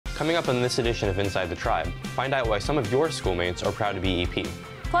Coming up on this edition of Inside the Tribe, find out why some of your schoolmates are proud to be EP.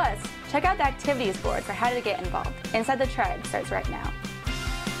 Plus, check out the activities board for how to get involved. Inside the Tribe starts right now.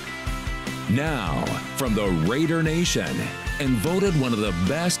 Now, from the Raider Nation, and voted one of the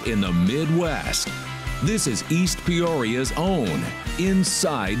best in the Midwest, this is East Peoria's own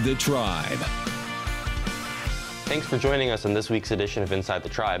Inside the Tribe. Thanks for joining us on this week's edition of Inside the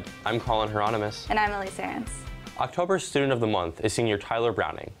Tribe. I'm Colin Hieronymus. And I'm Elise Aarons. October's Student of the Month is senior Tyler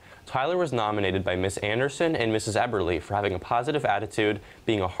Browning. Tyler was nominated by Miss Anderson and Mrs. Eberly for having a positive attitude,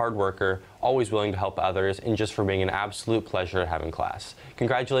 being a hard worker, always willing to help others, and just for being an absolute pleasure having class.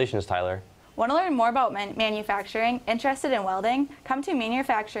 Congratulations, Tyler. Want to learn more about manufacturing? Interested in welding? Come to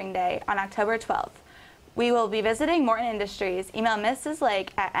Manufacturing Day on October 12th. We will be visiting Morton Industries. Email Mrs.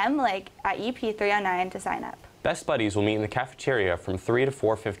 Lake at mlake@ep309 to sign up. Best Buddies will meet in the cafeteria from 3 to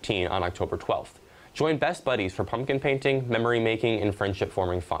 4:15 on October 12th. Join Best Buddies for pumpkin painting, memory making, and friendship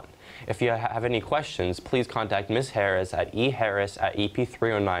forming fun. If you have any questions, please contact Ms. Harris at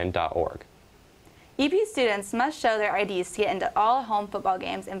eharris@ep309.org. EP students must show their IDs to get into all home football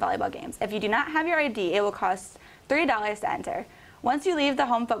games and volleyball games. If you do not have your ID, it will cost $3 to enter. Once you leave the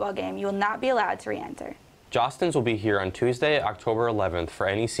home football game, you will not be allowed to re-enter. Jostens will be here on Tuesday, October 11th for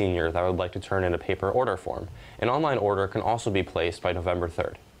any senior that would like to turn in a paper order form. An online order can also be placed by November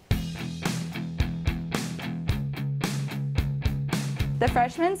 3rd. The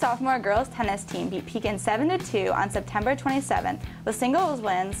freshman-sophomore girls tennis team beat Pekin 7-2 on September 27th with singles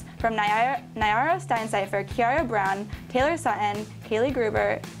wins from Nyara Steincypher, Kiara Brown, Taylor Sutton, Kaylee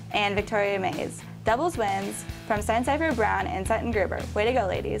Gruber, and Victoria Mays. Doubles wins from Steincypher, Brown, and Sutton Gruber. Way to go,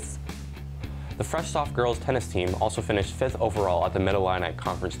 ladies. The Fresh Soft girls tennis team also finished 5th overall at the Mid-Illini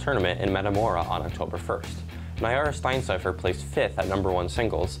Conference Tournament in Metamora on October 1st. Nyara Steincypher placed 5th at number 1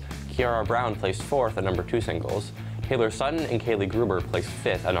 singles, Kiara Brown placed 4th at number 2 singles, Taylor Sutton and Kaylee Gruber placed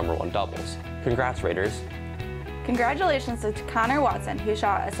 5th at number 1 doubles. Congrats, Raiders. Congratulations to Connor Watson, who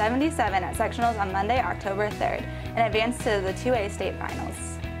shot a 77 at sectionals on Monday, October 3rd, and advanced to the 2A state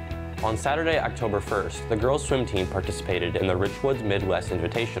finals. On Saturday, October 1st, the girls' swim team participated in the Richwoods Midwest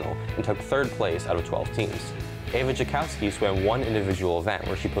Invitational and took 3rd place out of 12 teams. Ava Jakowski swam one individual event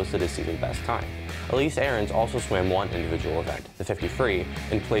where she posted a season best time. Elise Aarons also swam one individual event, the 50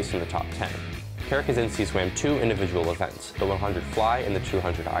 and placed in the top 10. Kara Kaczynski swam 2 individual events, the 100 fly and the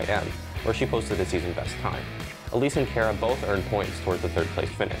 200 IM, where she posted a season best time. Elise and Kara both earned points towards the 3rd place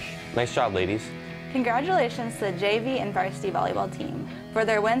finish. Nice job, ladies. Congratulations to the JV and varsity volleyball team for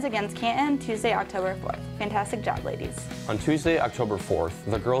their wins against Canton Tuesday, October 4th. Fantastic job, ladies. On Tuesday, October 4th,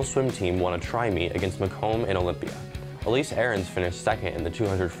 the girls' swim team won a tri-meet against Macomb and Olympia. Elise Aarons finished 2nd in the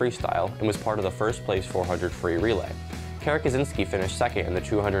 200 freestyle and was part of the 1st place 400 free relay. Kara Kaczynski finished 2nd in the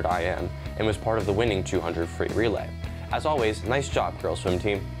 200 IM and was part of the winning 200 free relay. As always, nice job, girls swim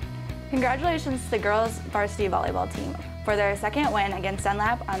team. Congratulations to the girls varsity volleyball team for their 2nd win against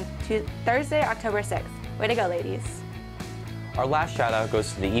Dunlap on Thursday, October 6th. Way to go, ladies. Our last shout out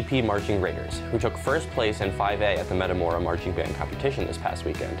goes to the EP Marching Raiders, who took 1st place in 5A at the Metamora Marching Band competition this past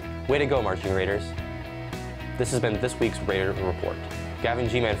weekend. Way to go, Marching Raiders. This has been this week's Raider Report. Gavin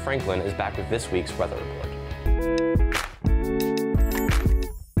G-Man Franklin is back with this week's weather report.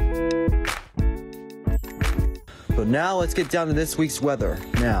 But now let's get down to this week's weather.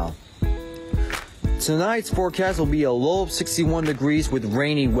 Now, tonight's forecast will be a low of 61 degrees with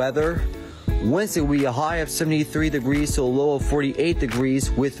rainy weather. Wednesday will be a high of 73 degrees to a low of 48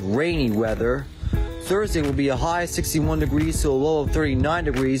 degrees with rainy weather. Thursday will be a high of 61 degrees to a low of 39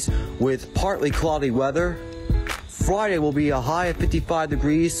 degrees with partly cloudy weather. Friday will be a high of 55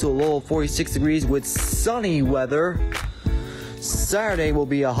 degrees to a low of 46 degrees with sunny weather. Saturday will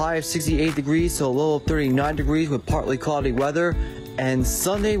be a high of 68 degrees to a low of 39 degrees with partly cloudy weather. And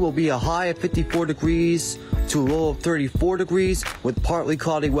Sunday will be a high of 54 degrees to a low of 34 degrees with partly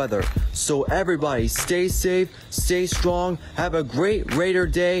cloudy weather. So everybody stay safe, stay strong, have a great Raider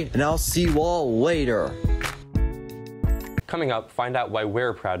Day, and I'll see you all later. Coming up, find out why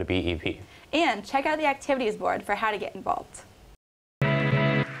we're proud to be EP. And check out the activities board for how to get involved.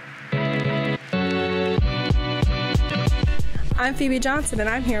 I'm Phoebe Johnson, and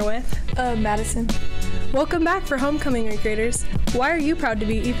I'm here with Madison. Welcome back for homecoming week, Raiders. Why are you proud to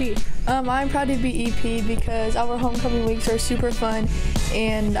be EP? I'm proud to be EP because our homecoming weeks are super fun,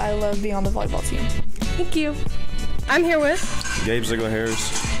 and I love being on the volleyball team. Thank you. I'm here with Gabe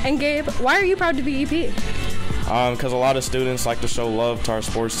Ziegler-Harris. And Gabe, why are you proud to be EP? Because a lot of students like to show love to our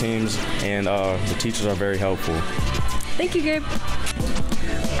sports teams, and the teachers are very helpful. Thank you, Gabe.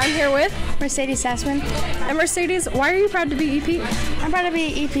 I'm here with Mercedes Sassman. And Mercedes, why are you proud to be EP? I'm proud to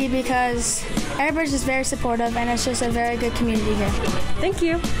be EP because Everybody's just very supportive, and it's just a very good community here. Thank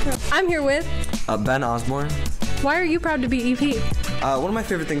you. I'm here with Ben Osborne. Why are you proud to be EP? One of my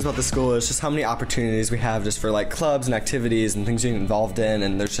favorite things about the school is just how many opportunities we have just for like clubs and activities and things being involved in,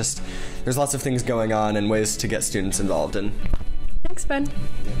 and there's lots of things going on and ways to get students involved in. Thanks, Ben.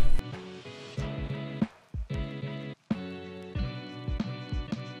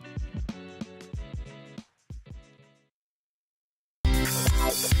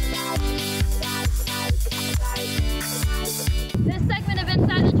 This segment of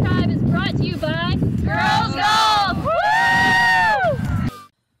Inside the Tribe is brought to you by Girls Golf! Woo!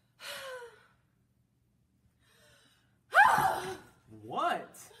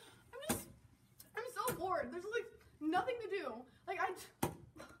 What? I'm so bored. There's like nothing to do. Like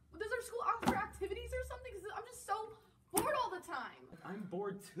does our school offer activities or something? 'Cause I'm just so bored all the time. I'm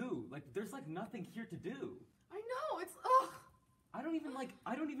bored too. Like there's like nothing here to do. I know, it's ugh. I don't even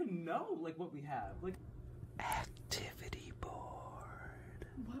know like what we have. Like Activity board.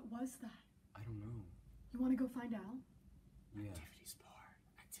 What was that? I don't know. You want to go find out? Yeah. Activities board.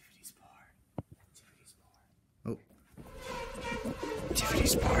 Activities board. Activities board. Oh.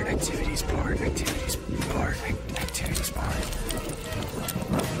 Activities board, activities board, activities board, activities board.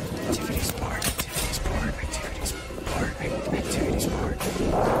 Activities board, activities board, activities board, activities board.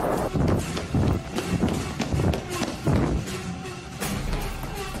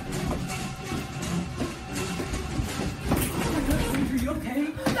 Are you okay?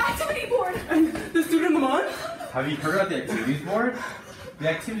 The activity board! And the student of the month? Have you heard about the activities board? The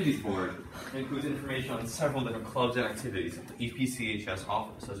activities board includes information on several different clubs and activities that the EPCHS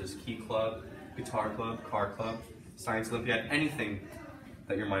offers, such as Key Club, Guitar Club, Car Club, Science Olympiad, anything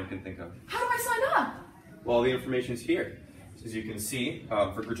that your mind can think of. How do I sign up? Well, the information's here. As you can see,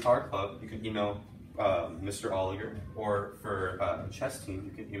 for Guitar Club, you can email Mr. Oliger, or for chess team,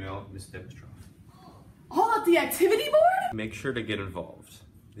 you can email Ms. Dipstroff. All at the activity board? Make sure to get involved.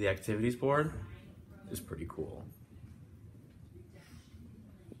 The activities board is pretty cool.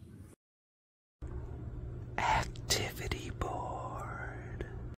 Activity board.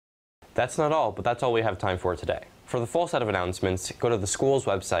 That's not all, but that's all we have time for today. For the full set of announcements, go to the school's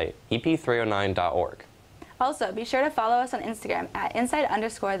website, ep309.org. Also, be sure to follow us on Instagram at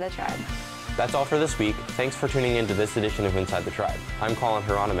inside_the_tribe. That's all for this week. Thanks for tuning in to this edition of Inside the Tribe. I'm Colin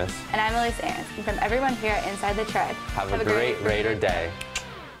Hieronymus. And I'm Elise Ahrens. And from everyone here at Inside the Tribe, Have a great Raider day.